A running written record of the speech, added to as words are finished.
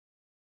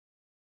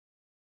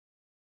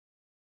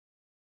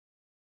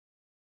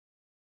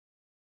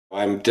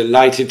I'm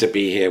delighted to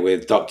be here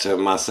with Dr.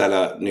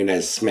 Marcella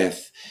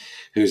Nunez-Smith,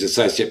 who's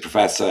Associate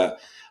Professor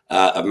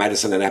of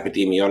Medicine and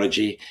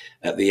Epidemiology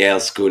at the Yale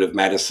School of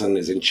Medicine,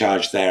 is in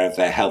charge there of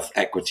their health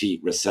equity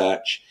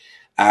research,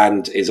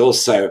 and is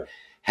also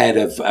head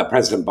of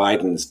President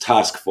Biden's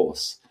task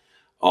force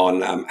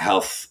on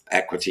health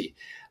equity.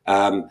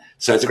 So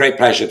it's a great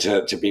pleasure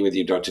to be with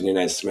you, Dr.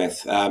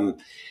 Nunez-Smith.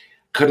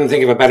 Couldn't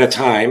think of a better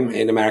time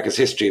in America's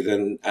history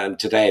than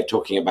today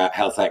talking about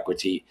health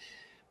equity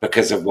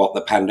because of what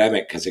the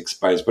pandemic has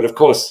exposed. But of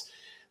course,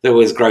 there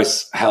was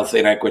gross health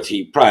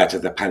inequity prior to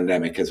the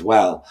pandemic as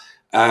well.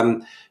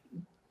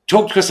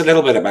 Talk to us a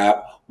little bit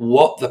about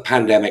what the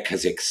pandemic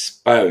has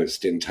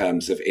exposed in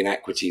terms of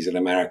inequities in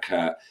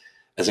America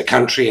as a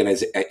country and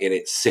as in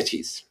its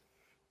cities.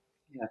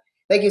 Yeah.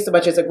 Thank you so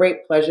much. It's a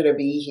great pleasure to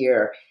be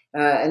here.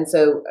 And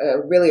so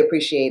really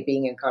appreciate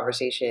being in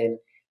conversation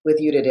with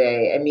you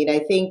today. I mean, I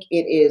think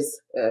it is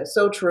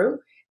so true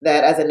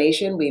that as a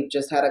nation, we've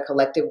just had a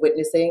collective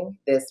witnessing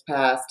this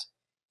past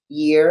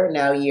year,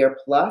 now year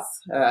plus.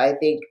 I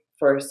think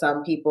for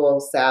some people,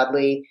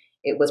 sadly,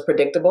 it was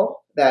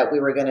predictable that we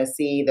were going to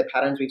see the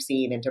patterns we've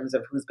seen in terms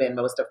of who's been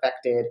most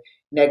affected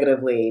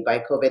negatively by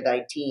COVID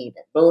 19,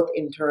 both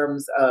in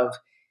terms of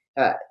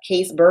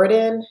case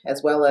burden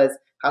as well as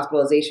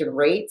hospitalization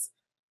rates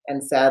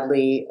and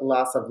sadly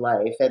loss of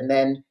life. And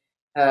then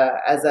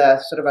as a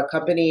sort of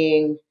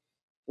accompanying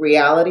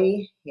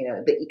reality,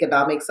 the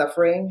economic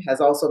suffering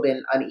has also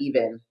been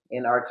uneven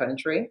in our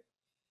country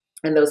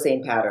and those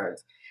same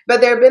patterns.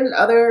 But there have been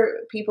other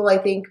people, I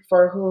think,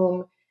 for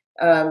whom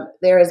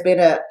there has been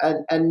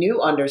a new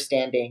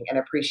understanding and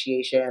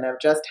appreciation of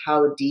just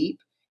how deep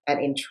and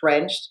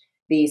entrenched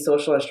these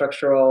social and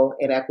structural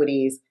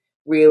inequities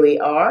really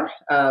are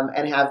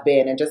and have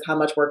been, and just how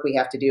much work we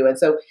have to do. And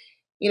so,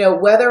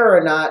 whether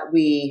or not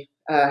we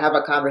have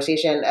a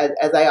conversation,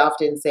 as I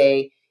often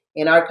say,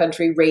 in our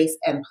country, race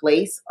and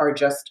place are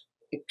just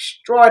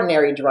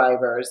extraordinary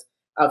drivers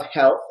of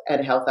health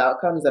and health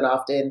outcomes, and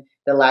often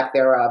the lack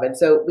thereof. And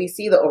so we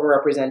see the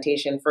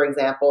overrepresentation, for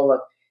example, of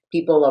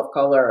people of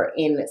color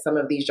in some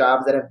of these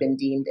jobs that have been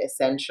deemed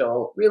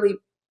essential, really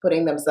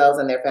putting themselves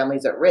and their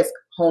families at risk.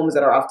 Homes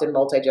that are often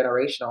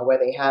multi-generational, where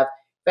they have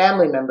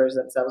family members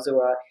themselves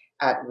who are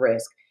at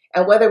risk.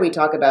 And whether we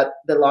talk about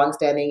the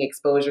longstanding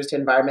exposures to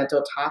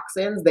environmental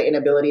toxins, the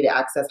inability to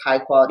access high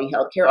quality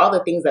healthcare, all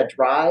the things that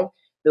drive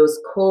those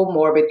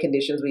comorbid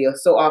conditions we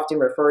so often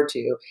refer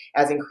to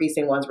as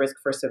increasing one's risk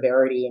for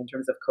severity in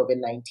terms of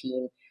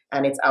COVID-19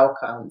 and its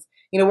outcomes.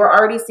 We're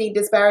already seeing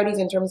disparities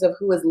in terms of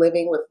who is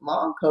living with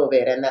long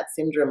COVID and that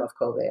syndrome of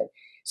COVID.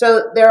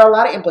 So there are a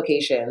lot of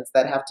implications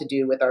that have to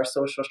do with our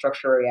social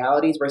structural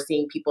realities. We're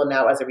seeing people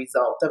now, as a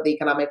result of the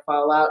economic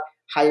fallout,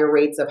 higher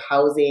rates of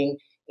housing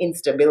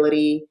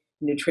instability,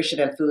 nutrition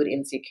and food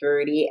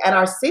insecurity, and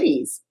our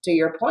cities, to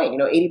your point,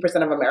 80%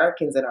 of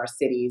Americans in our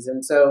cities.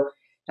 And so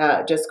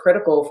just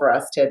critical for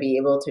us to be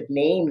able to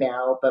name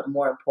now, but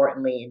more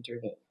importantly,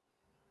 intervene.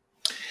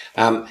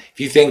 If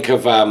you think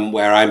of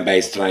where I'm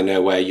based, and I know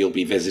where you'll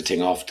be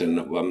visiting often,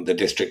 the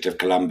District of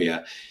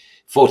Columbia,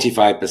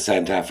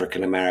 45%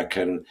 African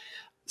American,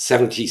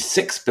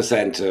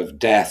 76% of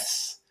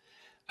deaths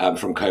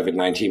from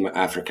COVID-19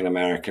 African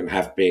American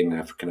have been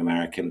African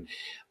American,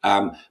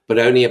 but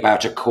only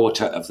about a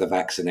quarter of the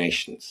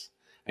vaccinations.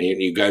 And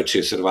you go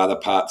to sort of other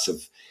parts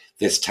of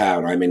this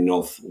town. I'm in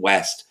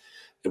Northwest,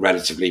 a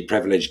relatively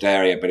privileged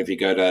area, but if you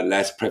go to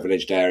less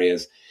privileged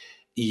areas,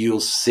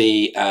 you'll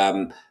see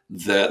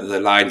the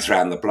lines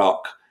around the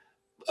block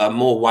are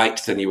more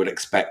white than you would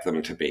expect them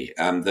to be.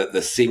 That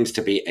there seems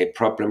to be a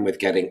problem with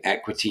getting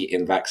equity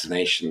in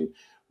vaccination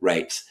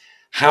rates.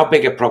 How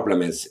big a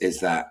problem is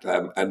that,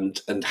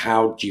 and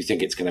how do you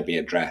think it's going to be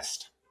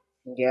addressed?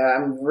 Yeah,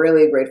 I'm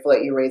really grateful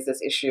that you raised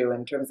this issue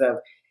in terms of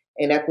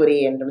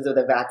inequity, in terms of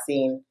the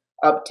vaccine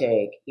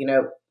uptake.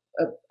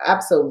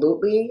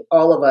 Absolutely,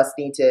 all of us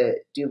need to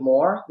do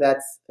more.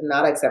 That's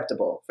not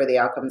acceptable for the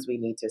outcomes we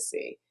need to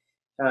see.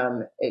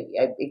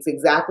 It's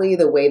exactly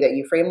the way that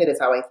you framed it is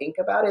how I think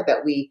about it,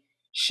 that we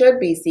should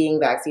be seeing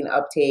vaccine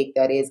uptake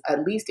that is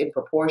at least in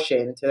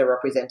proportion to the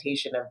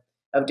representation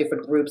of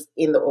different groups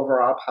in the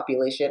overall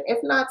population, if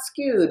not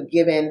skewed,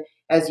 given,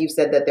 as you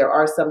said, that there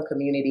are some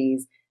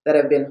communities that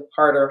have been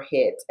harder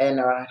hit and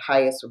are at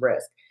highest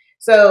risk.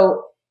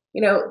 So,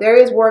 there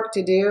is work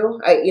to do.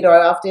 I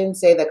often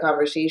say the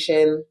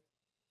conversation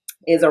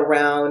is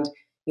around,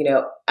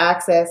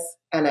 access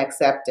and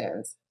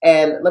acceptance.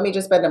 And let me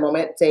just spend a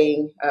moment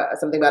saying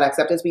something about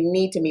acceptance. We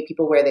need to meet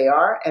people where they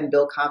are and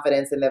build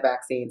confidence in the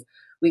vaccines.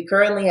 We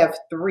currently have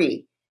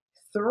three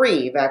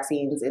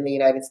vaccines in the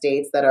United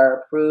States that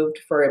are approved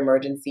for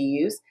emergency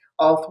use.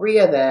 All three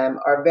of them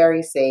are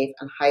very safe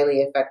and highly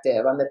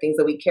effective on the things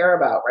that we care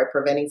about, right?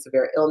 Preventing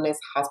severe illness,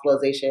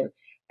 hospitalization,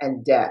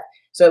 and death.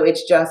 So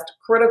it's just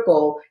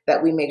critical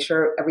that we make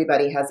sure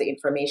everybody has the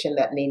information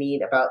that they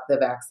need about the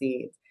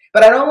vaccines.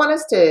 But I don't want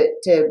us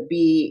to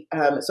be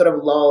sort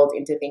of lulled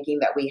into thinking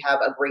that we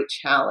have a great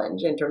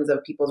challenge in terms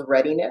of people's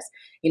readiness.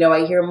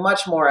 I hear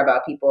much more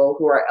about people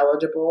who are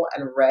eligible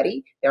and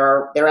ready.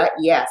 They're at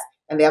yes,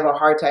 and they have a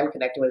hard time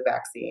connecting with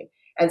vaccine.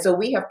 And so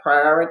we have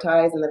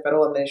prioritized in the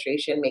federal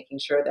administration making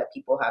sure that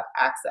people have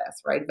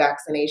access, right?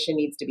 Vaccination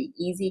needs to be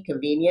easy,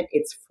 convenient,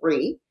 it's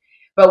free.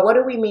 But what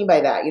do we mean by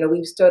that?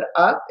 We've stood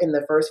up in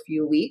the first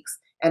few weeks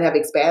and have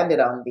expanded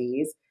on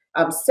these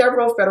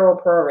several federal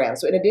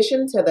programs. So in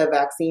addition to the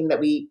vaccine that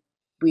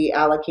we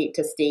allocate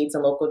to states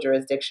and local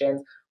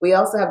jurisdictions, we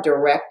also have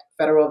direct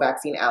federal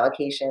vaccine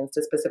allocations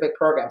to specific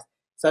programs,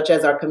 such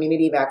as our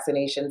community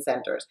vaccination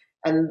centers.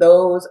 And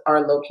those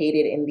are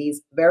located in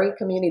these very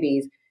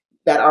communities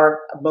that are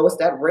most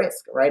at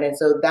risk, right? And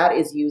so that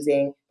is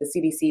using the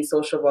CDC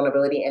Social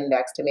Vulnerability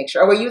Index to make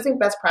sure we're using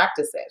best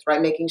practices, right?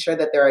 Making sure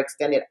that there are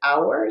extended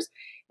hours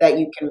that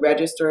you can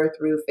register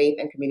through faith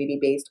and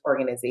community-based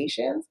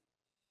organizations,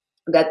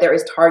 that there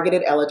is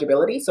targeted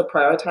eligibility, so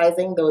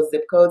prioritizing those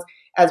zip codes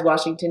as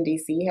Washington,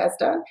 D.C. has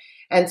done.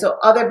 And so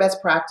other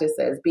best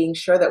practices, being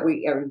sure that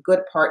we are in good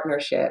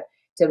partnership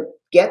to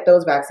get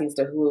those vaccines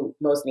to who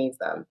most needs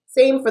them.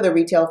 Same for the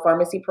retail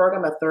pharmacy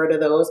program, a third of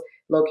those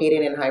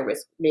located in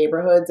high-risk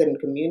neighborhoods and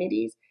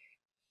communities.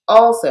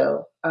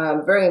 Also,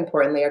 very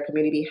importantly, our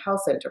community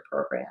health center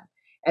program.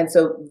 And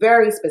so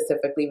very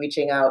specifically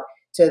reaching out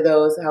to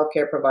those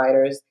healthcare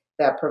providers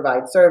that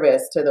provide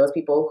service to those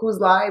people whose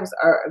lives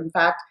are, in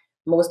fact,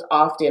 most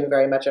often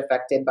very much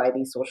affected by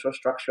these social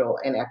structural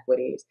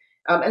inequities.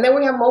 And then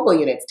we have mobile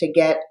units to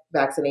get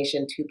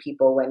vaccination to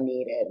people when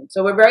needed.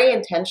 So we're very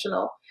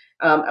intentional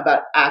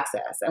about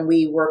access, and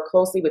we work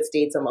closely with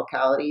states and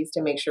localities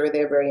to make sure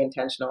they're very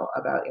intentional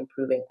about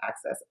improving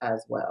access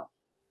as well.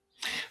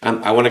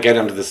 I want to get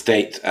onto the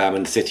state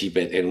and city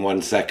bit in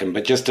 1 second,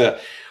 but just to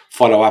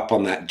follow up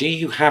on that, do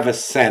you have a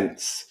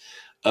sense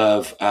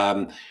of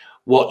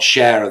what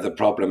share of the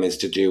problem is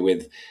to do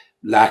with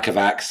lack of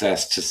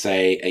access to,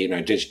 say,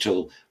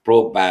 digital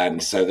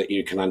broadband, so that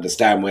you can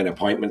understand when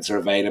appointments are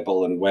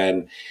available and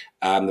when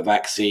the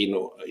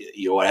vaccine,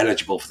 you're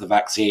eligible for the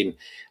vaccine,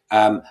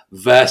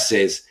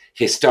 versus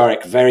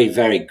historic, very,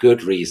 very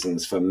good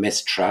reasons for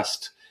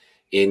mistrust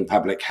in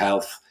public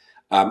health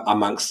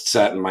amongst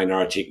certain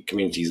minority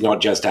communities,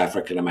 not just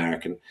African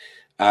American?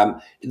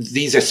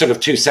 These are sort of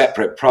two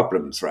separate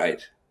problems,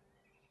 right?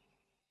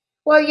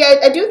 Well, yeah,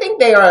 I do think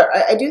they are.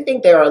 I do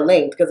think they are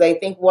linked, because I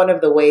think one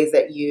of the ways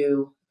that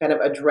you kind of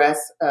address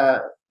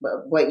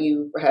what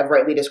you have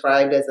rightly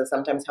described as a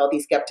sometimes healthy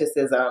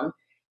skepticism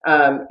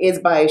is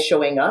by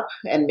showing up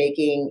and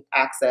making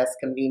access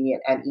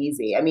convenient and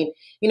easy. I mean,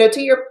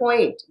 to your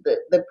point,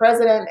 the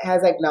president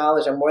has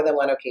acknowledged on more than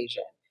one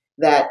occasion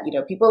that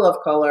people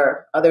of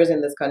color, others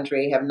in this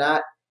country, have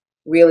not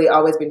really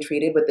always been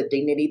treated with the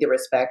dignity, the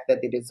respect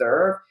that they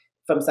deserve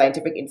from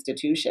scientific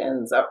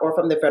institutions or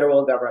from the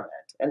federal government.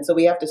 And so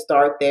we have to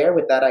start there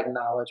with that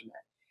acknowledgement.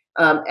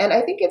 And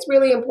I think it's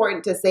really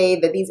important to say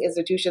that these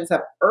institutions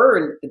have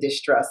earned the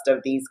distrust of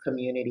these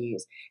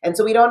communities. And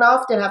so we don't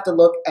often have to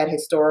look at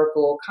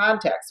historical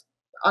context.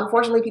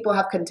 Unfortunately, people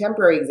have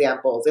contemporary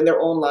examples in their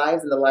own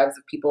lives and the lives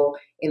of people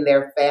in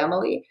their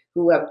family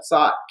who have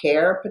sought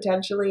care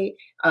potentially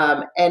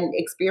and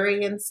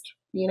experienced,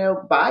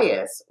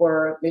 bias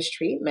or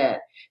mistreatment.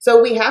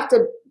 So we have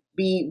to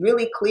be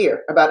really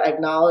clear about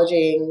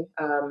acknowledging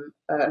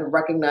and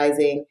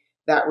recognizing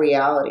that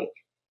reality.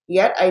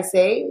 Yet I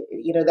say,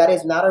 that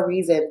is not a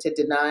reason to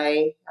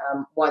deny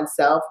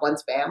oneself,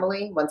 one's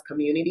family, one's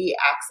community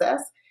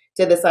access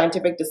to the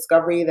scientific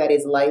discovery that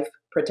is life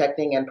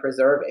protecting and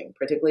preserving,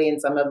 particularly in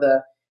some of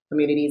the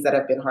communities that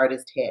have been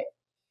hardest hit.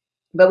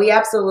 But we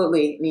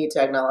absolutely need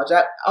to acknowledge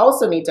that.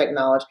 Also need to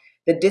acknowledge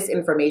the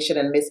disinformation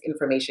and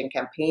misinformation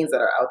campaigns that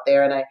are out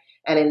there,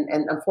 and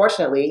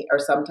unfortunately are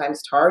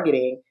sometimes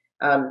targeting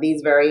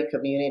these very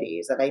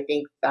communities. And I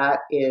think that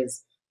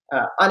is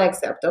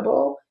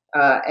unacceptable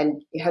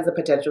and has the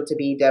potential to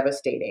be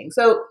devastating.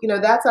 So,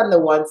 that's on the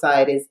one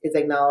side is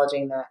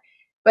acknowledging that.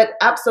 But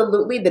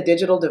absolutely, the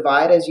digital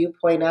divide, as you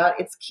point out,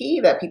 it's key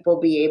that people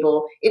be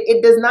able,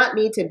 it does not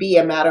need to be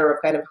a matter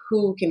of kind of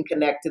who can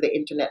connect to the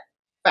internet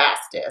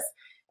fastest,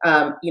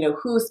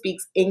 who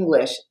speaks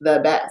English the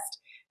best.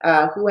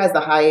 Who has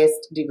the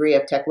highest degree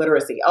of tech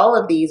literacy. All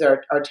of these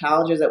are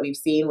challenges that we've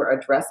seen. We're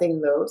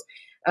addressing those.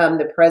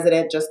 The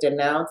president just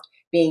announced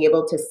being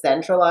able to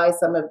centralize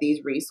some of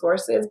these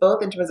resources,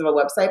 both in terms of a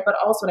website, but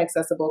also an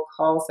accessible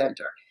call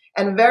center.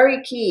 And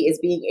very key is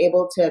being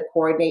able to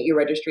coordinate your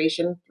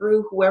registration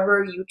through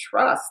whoever you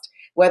trust,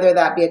 whether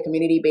that be a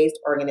community-based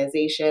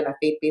organization, a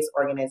faith-based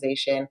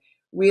organization.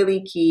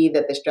 Really key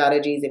that the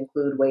strategies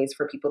include ways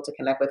for people to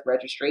connect with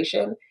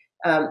registration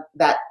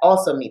that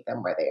also meet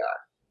them where they are.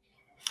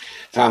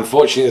 So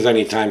unfortunately, there's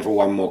only time for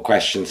one more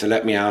question. So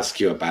let me ask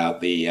you about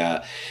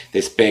the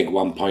this big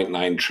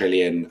 1.9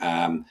 trillion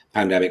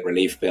pandemic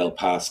relief bill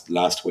passed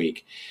last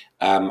week,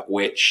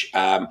 which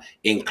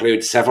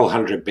includes several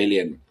hundred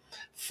billion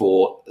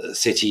for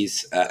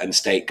cities and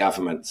state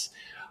governments.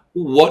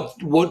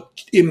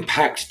 What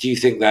impact do you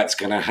think that's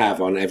going to have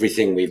on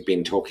everything we've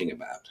been talking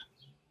about?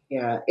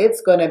 Yeah,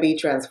 it's going to be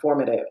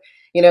transformative.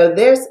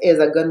 This is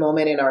a good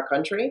moment in our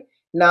country,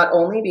 not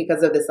only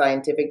because of the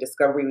scientific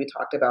discovery we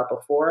talked about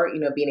before,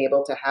 being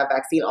able to have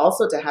vaccine,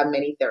 also to have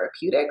many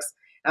therapeutics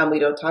we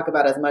don't talk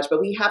about as much,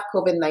 but we have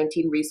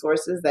COVID-19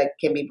 resources that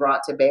can be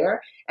brought to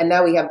bear. And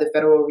now we have the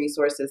federal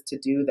resources to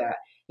do that.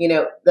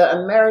 The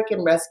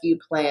American Rescue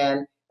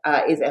Plan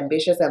is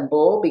ambitious and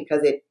bold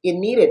because it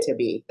needed to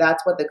be.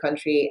 That's what the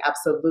country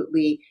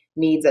absolutely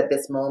needs at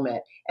this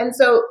moment. And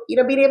so,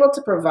 being able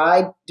to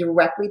provide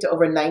directly to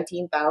over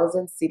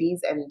 19,000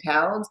 cities and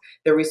towns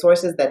the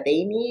resources that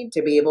they need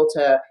to be able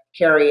to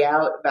carry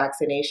out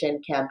vaccination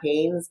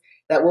campaigns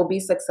that will be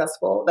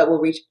successful, that will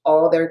reach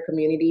all their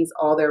communities,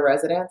 all their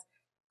residents,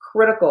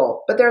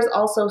 critical. But there's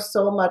also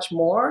so much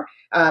more.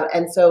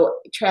 And so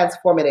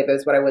transformative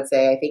is what I would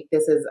say. I think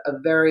this is a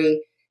very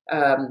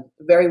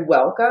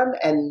welcome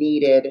and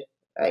needed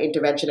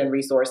intervention and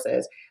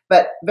resources,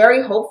 but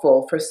very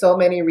hopeful for so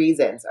many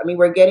reasons. I mean,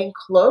 we're getting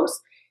close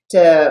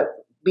to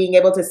being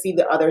able to see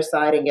the other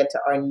side and get to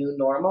our new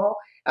normal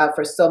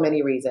for so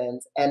many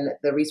reasons. And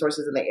the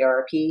resources in the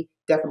ARP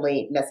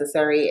definitely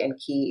necessary and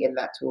key in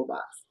that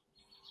toolbox.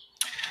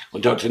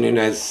 Well, Dr.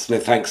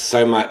 Nunez-Smith, thanks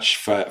so much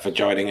for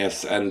joining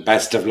us, and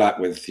best of luck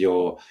with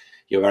your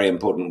very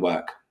important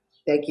work.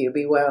 Thank you.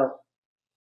 Be well.